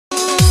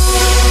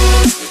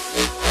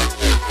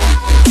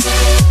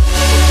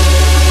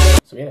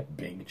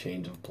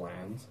change of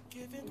plans.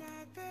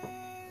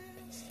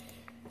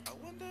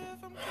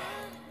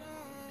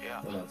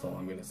 And that's all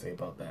I'm gonna say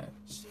about that.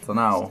 So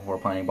now we're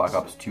playing Black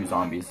Ops 2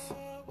 Zombies.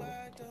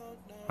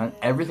 And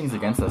everything's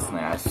against us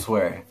tonight, I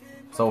swear.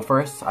 So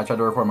first, I tried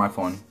to record my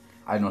phone.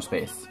 I had no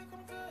space.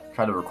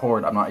 Tried to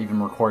record, I'm not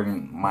even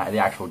recording the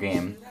actual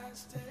game.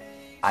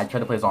 I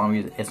tried to play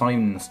Zombies, it's not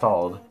even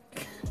installed.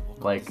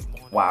 Like,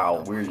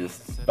 wow, we're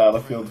just...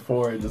 Battlefield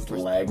 4 just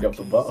lagged up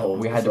the butthole.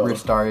 We had to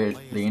restart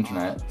the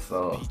internet,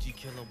 so...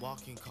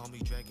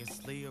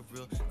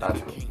 That's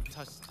cool.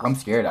 I'm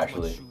scared,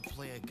 actually.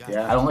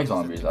 Yeah. I don't like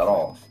zombies at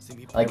all.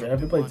 Like,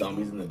 have you played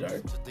Zombies in the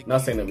Dark?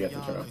 Not saying that we have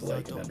to turn off the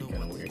light, that'd be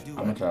kind of weird. I'm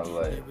gonna try to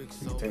like...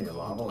 You can turn your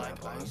lava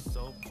lamp on.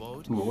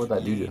 Ooh, what would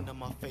that do?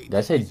 Did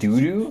I say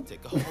doo-doo?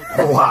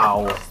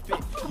 Wow.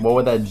 What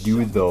would that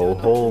do though?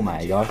 Oh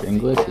my gosh,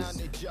 English is...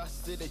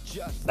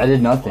 That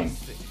did nothing.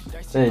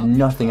 That did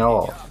nothing at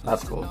all.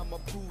 That's cool.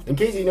 In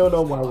case you don't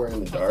know why we're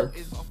in the dark,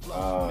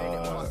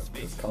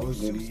 because Call of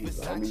Duty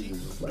Zombies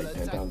is just like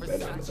 10 times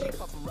better in the dark.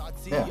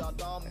 Yeah.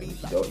 And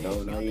if you don't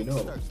know, now you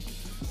know.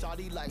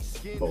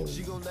 Boom.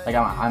 Like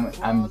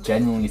I'm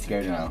genuinely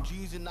scared now.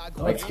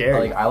 Like It's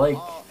scary. Like I like.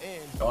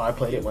 Oh, I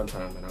played it one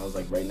time and I was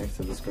like right next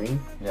to the screen.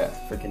 Yeah.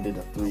 Freaking did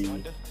a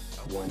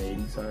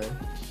 180, sorry.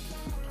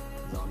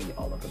 Zombie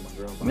all up in my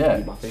grill. Yeah.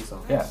 Beat my face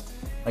off. Yeah.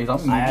 Like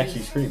zombie movies. I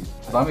actually screamed.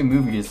 Zombie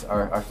movies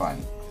are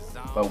fine.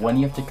 But when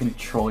you have to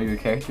control your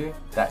character,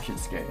 that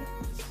shit's scary.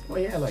 Well,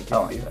 yeah, like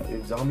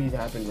if zombies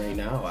happen right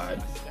now,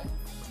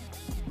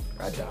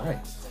 I'd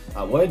die.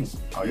 I would.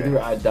 Okay. Either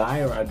I'd die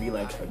or I'd be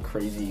like a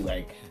crazy,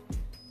 like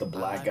the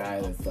black guy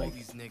that's like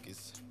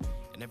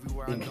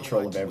in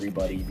control of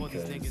everybody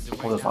because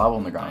Oh, there's lava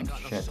on the ground.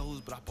 Shit.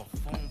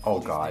 Oh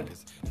god.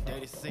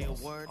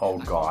 Oh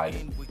god.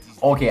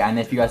 Okay, and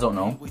if you guys don't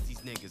know,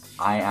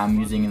 I am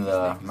using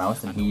the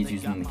mouse and he's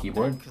using the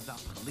keyboard, so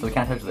we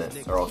can't touch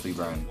this or else we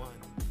burn.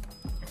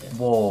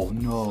 Whoa,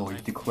 no, you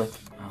have to click.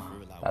 Oh,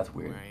 that's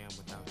weird.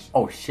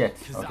 Oh shit,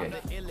 okay.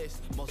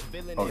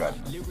 Oh god.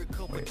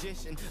 Wait,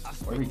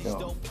 where do we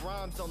go?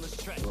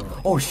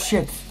 Oh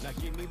shit!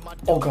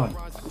 Oh god.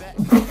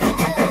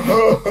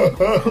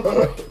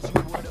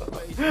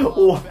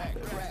 Oh,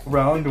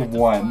 round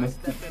 1.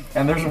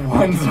 And there's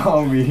one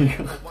zombie.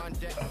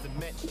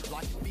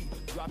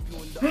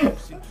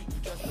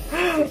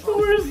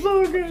 We're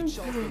so good.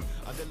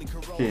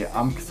 Okay,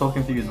 I'm so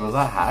confused. Was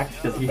that hacked?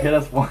 Because he hit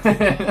us once.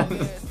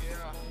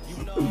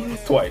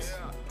 twice.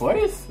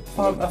 Twice?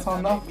 That's not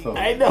enough though.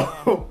 I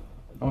know.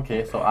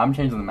 Okay, so I'm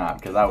changing the map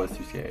because that was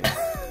too scary.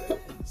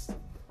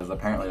 Because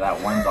apparently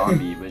that one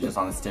zombie was just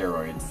on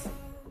steroids.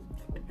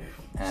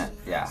 And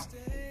yeah.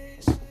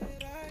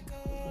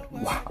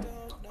 Wow.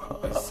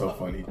 That's so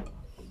funny.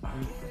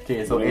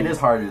 Okay, so it is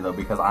harder though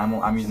because I'm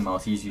using the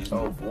mouse. He's using.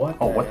 Oh, what?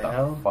 Oh, what the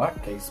hell? fuck?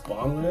 Okay,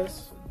 spawn with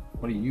us.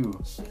 What are you?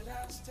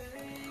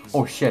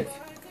 Oh shit.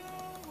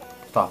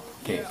 Stop.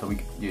 Okay, so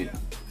dude.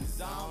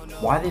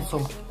 Why are they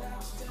so...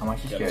 I'm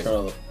actually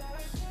scared.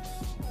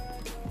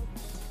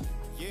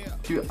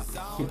 Dude,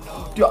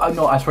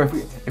 no, I swear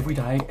if we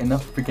die in the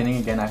beginning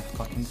again, I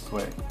fucking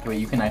swear. Wait,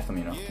 you can knife them,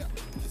 you know.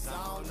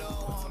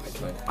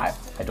 I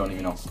don't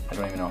even know. I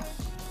don't even know.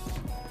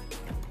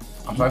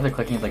 I'm sorry if the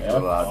clicking is like really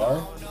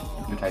loud.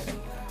 You're typing.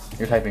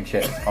 You're typing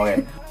shit.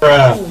 Okay.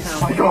 Oh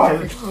my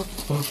god.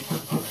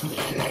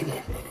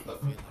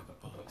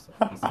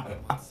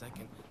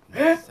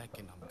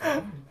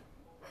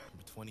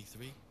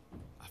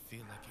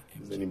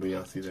 Does anybody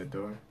else see that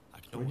door?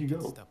 Where'd you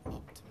go?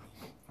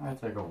 I had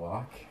to take a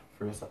walk.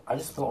 First, I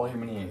just spilled all your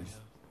mayonnaise.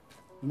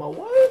 My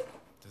what?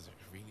 Does it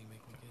really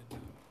make me good?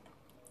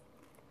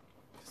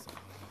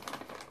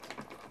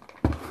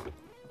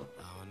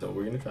 So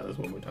we're gonna try this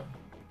one more time.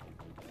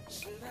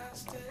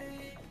 That's not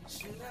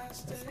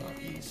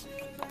E.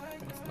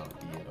 That's not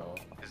E at all.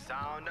 Cause I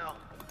don't know.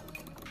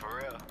 For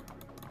real.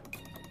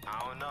 I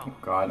don't know. Oh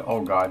god,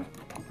 oh god.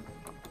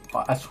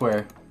 I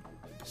swear.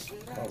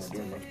 Oh, we're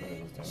doing much better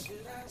this time.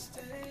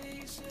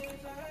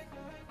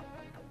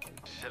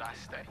 Should I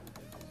stay?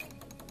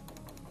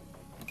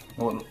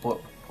 Oh.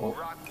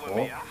 Rock with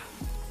me, Yeah,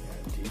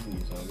 I'm teasing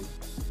you, zombie.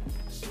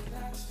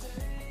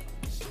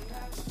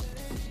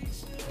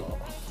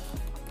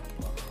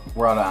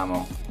 We're out of ammo.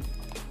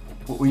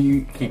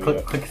 Okay,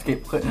 click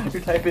escape, click.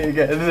 You're typing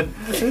again.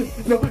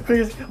 No,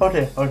 please.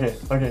 Okay,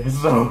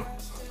 so.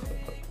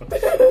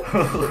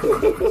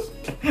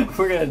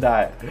 We're gonna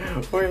die.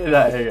 We're gonna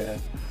die again.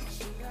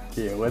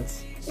 Okay,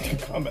 what's.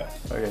 Combat.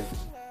 Okay.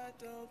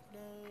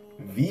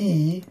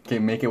 V. Okay,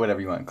 make it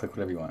whatever you want. Click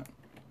whatever you want.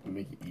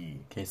 Make it E.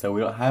 Okay, so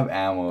we don't have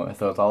ammo,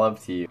 so it's all up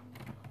to you.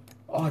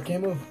 Oh, I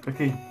can't move.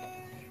 Okay.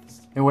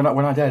 Hey, we're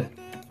not dead.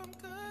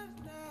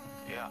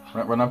 Yeah.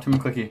 Run up to me,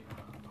 Clicky.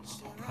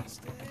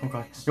 Oh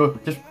god. Yo,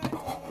 just.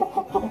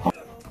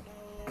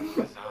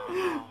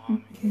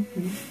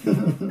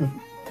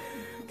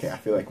 Okay, I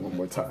feel like one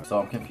more time. So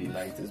I'm confused.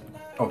 Like this.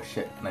 Oh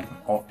shit, knife.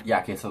 Oh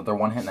yeah, okay, so they're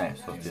one hit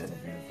knives, so it's good.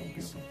 Beautiful,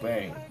 beautiful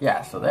bang.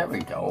 Yeah, so there we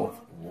go.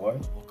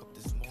 What?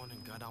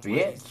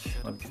 Bitch,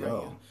 let's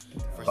go.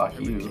 Fuck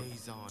you.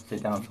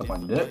 Sit down, suck my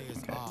dick.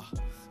 Okay.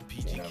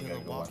 You know, we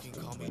gotta go watch the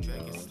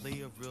windows.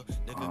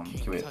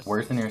 Okay, wait,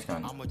 where's the nearest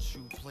gun?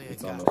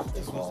 It's on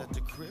this wall.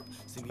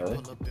 Really?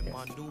 Yes.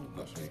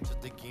 I'll show you.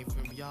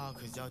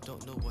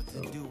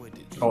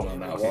 So, Oh. on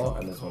that wall,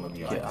 and this one will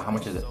be Okay, on. how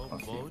much is it?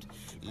 Let's see.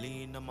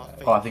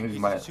 Oh, I think we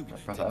can buy it.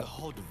 Press that.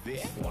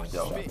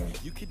 Yo.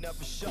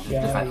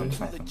 Yeah. Just nice.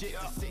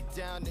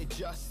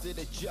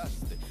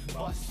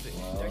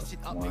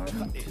 One,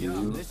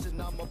 two,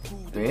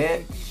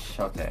 bitch.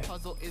 Okay.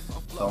 So,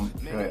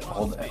 wait,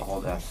 hold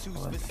F.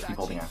 Let's keep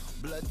holding F.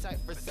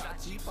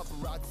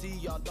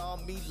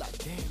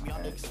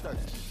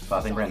 So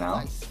I think right now,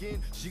 I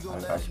should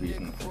be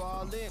using the first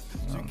one.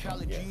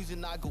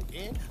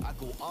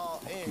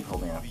 Keep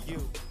holding F.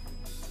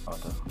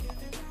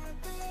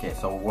 Okay,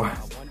 so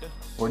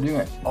we're doing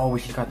it. Oh, we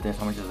should cut this.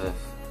 How much is this?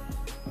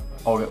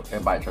 Oh, okay,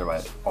 buy it. Try to buy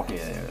it. Okay,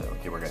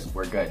 okay, we're good.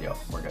 We're good, yo.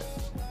 We're good.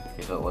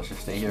 Okay, so let's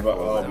just stay here for a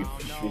little bit.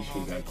 We should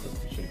have got quick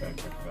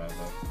bad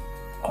though.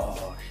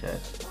 Oh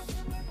shit.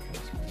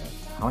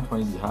 How much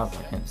money do you have?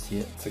 I can't see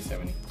it.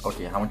 670.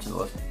 Okay, how much is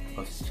it?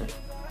 Let's check.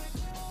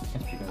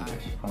 Can't speak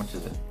English. How much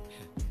is it?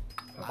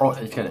 Oh,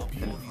 it's good.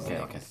 Okay,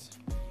 okay.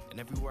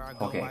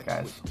 Okay,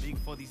 guys.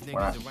 We're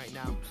not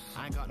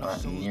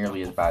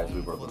nearly as bad as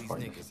we were before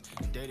this.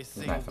 This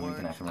is nice. We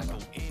can have him right now.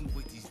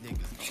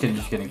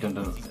 Just kidding. Don't.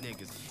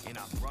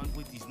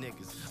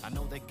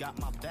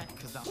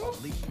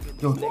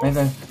 Yo,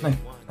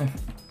 knife.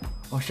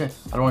 Oh shit.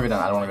 I don't want to go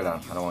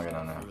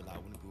down now.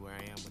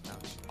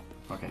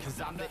 Okay.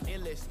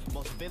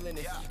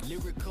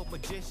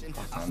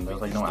 And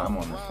there's like no ammo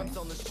on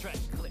this thing.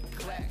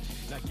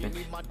 Okay.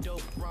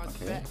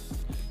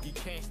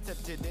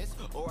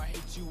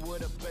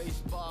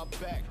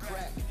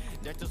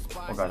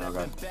 Oh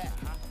god.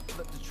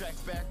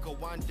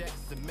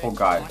 Oh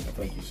god. I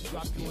feel like you should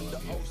just steal it.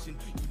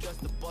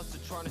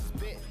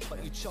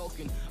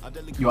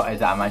 Yo,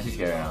 I'm actually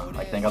scared right now.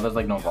 Like, thank god there's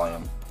like no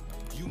volume.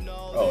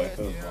 Oh, it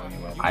feels wrong.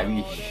 I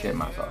really shit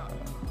myself.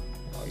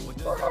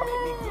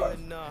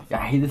 Yeah,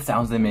 I hate the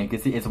sounds they make.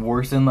 It's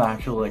worse than the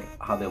actual, like,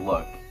 how they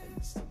look.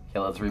 Okay,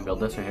 let's rebuild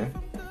this right here.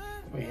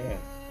 Oh yeah.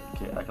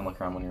 Okay, I can look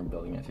around when you're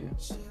building it too.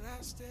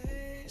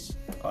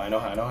 Oh, I know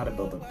how to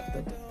build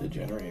the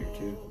generator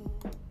too.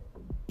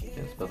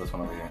 Okay, let's build this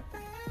one over here.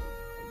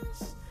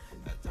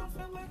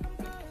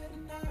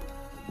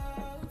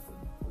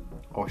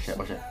 Oh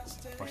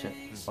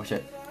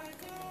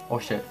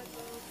shit.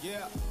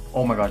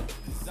 Oh my god.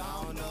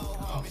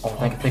 Oh,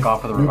 thank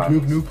God for the revive.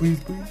 Nuke, please.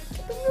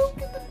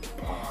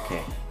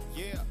 Okay.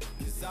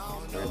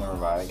 There's no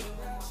revive.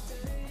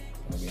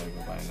 We gotta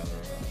go buy another.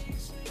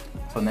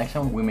 So next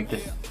time we make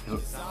this. Oh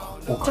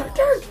god.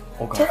 Turn!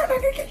 Oh god. Turn!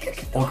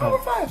 Oh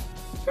god.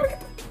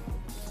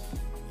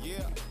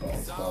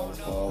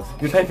 Balls.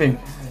 You're typing.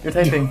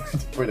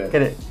 We're dead.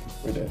 Get it.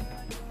 We're dead.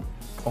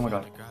 Oh my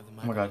god.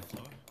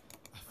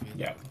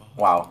 Yeah.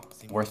 Wow.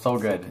 We're so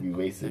good. We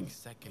wasted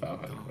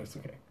 500. That's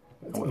okay.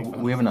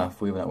 We have enough.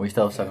 We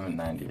still have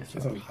 790. It's So.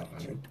 only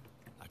 500.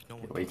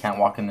 We can't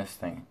walk in this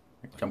thing.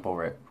 Jump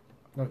over it.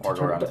 No, Or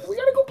go around it. we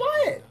gotta go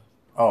buy it.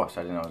 Oh,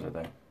 so I didn't know it was right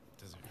there.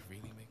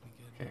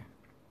 Okay.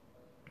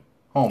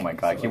 Oh my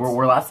god. Okay,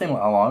 we're lasting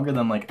longer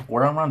than like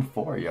we're on round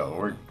 4,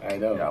 yo. I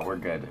know. Yeah, we're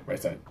good.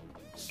 Right side.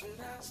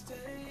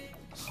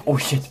 Oh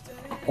shit.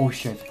 Oh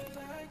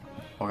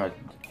god.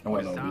 No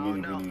wait. No, we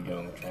need to get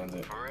on the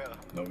transit. For real.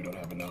 No, we don't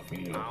have enough. We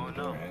need to open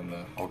the door and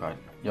the. Oh god.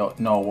 Yo,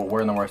 no,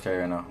 we're in the worst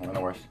area right now. We're in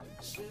the worst.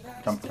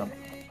 Jump.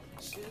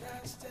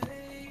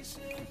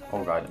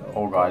 Oh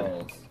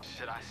god.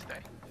 Should I stay?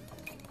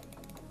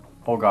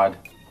 Oh god.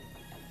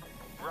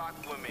 Rock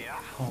with me,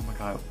 Oh my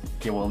god.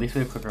 Okay, well at least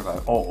we have quick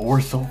revive. Oh,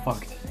 we're so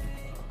fucked.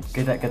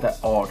 Get that.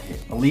 Oh, okay.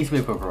 At least we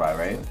have quick revive,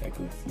 right? At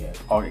least, yeah.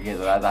 Okay, so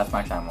that's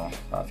max ammo.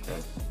 That's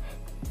good.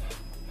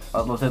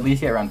 Let's at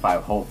least get round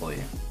 5,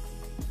 hopefully.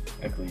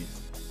 At least.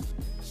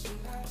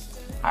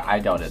 I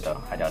doubt it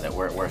though.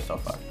 We're so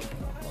fucked.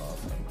 Well,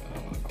 I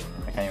don't want to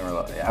corner. I can't even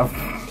reload. Yeah.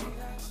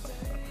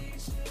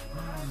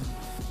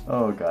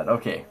 Oh god.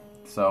 Okay.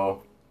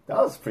 So That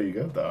was pretty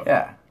good though.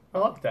 yeah, I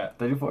like that.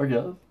 34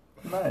 kills.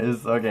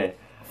 Nice. Okay.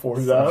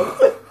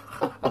 4,000.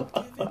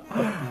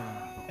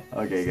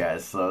 Okay,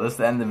 guys. So this is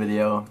the end of the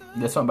video.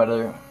 This went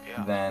better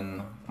than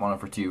Modern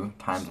Warfare 2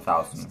 times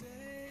 1,000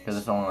 because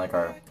it's only like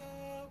our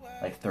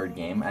third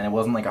game, and it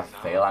wasn't like a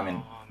fail. I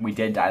mean, we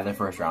did die the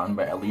first round,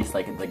 but at least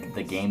like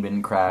the game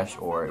didn't crash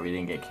or we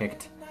didn't get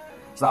kicked.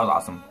 So that was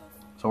awesome.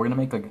 So we're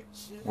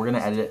gonna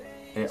edit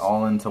it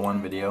all into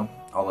one video,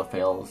 all the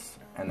fails,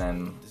 and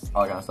then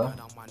all that kind of stuff.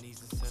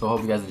 So I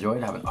hope you guys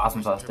enjoyed. Have an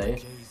awesome last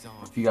day.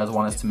 If you guys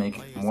want us to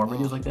make more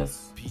videos like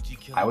this,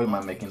 I wouldn't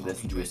mind making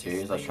this into a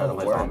series. Let's try to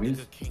play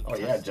zombies. Oh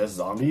yeah, just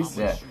zombies?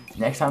 Yeah.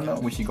 Next time though,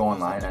 we should go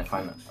online and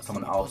find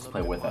someone else to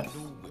play with us.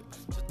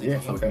 Yeah,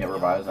 So we can get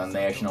revives and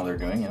they actually know what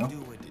they're doing, you know?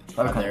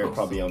 And they're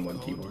probably on one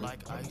keyboard.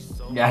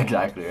 Yeah,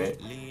 exactly, right?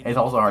 It's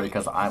also hard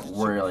because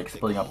we're like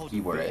splitting up the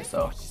keyboard, right?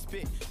 So,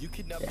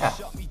 yeah.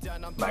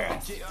 Bye,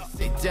 guys.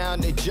 Sit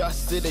down,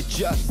 adjust it,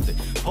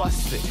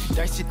 bust it,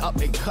 dice it up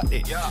and cut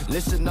it.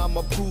 Listen,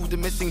 I'ma prove the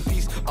missing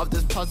piece of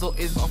this puzzle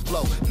is on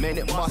flow. Man,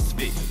 it must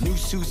be. New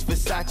shoes,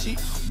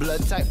 Versace,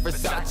 blood type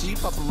Versace,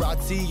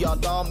 paparazzi,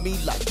 y'all on me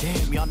like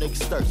damn, y'all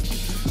niggas thirsty.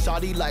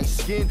 Shawty like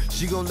skin,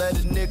 she gon' let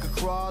a nigga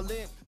crawl in.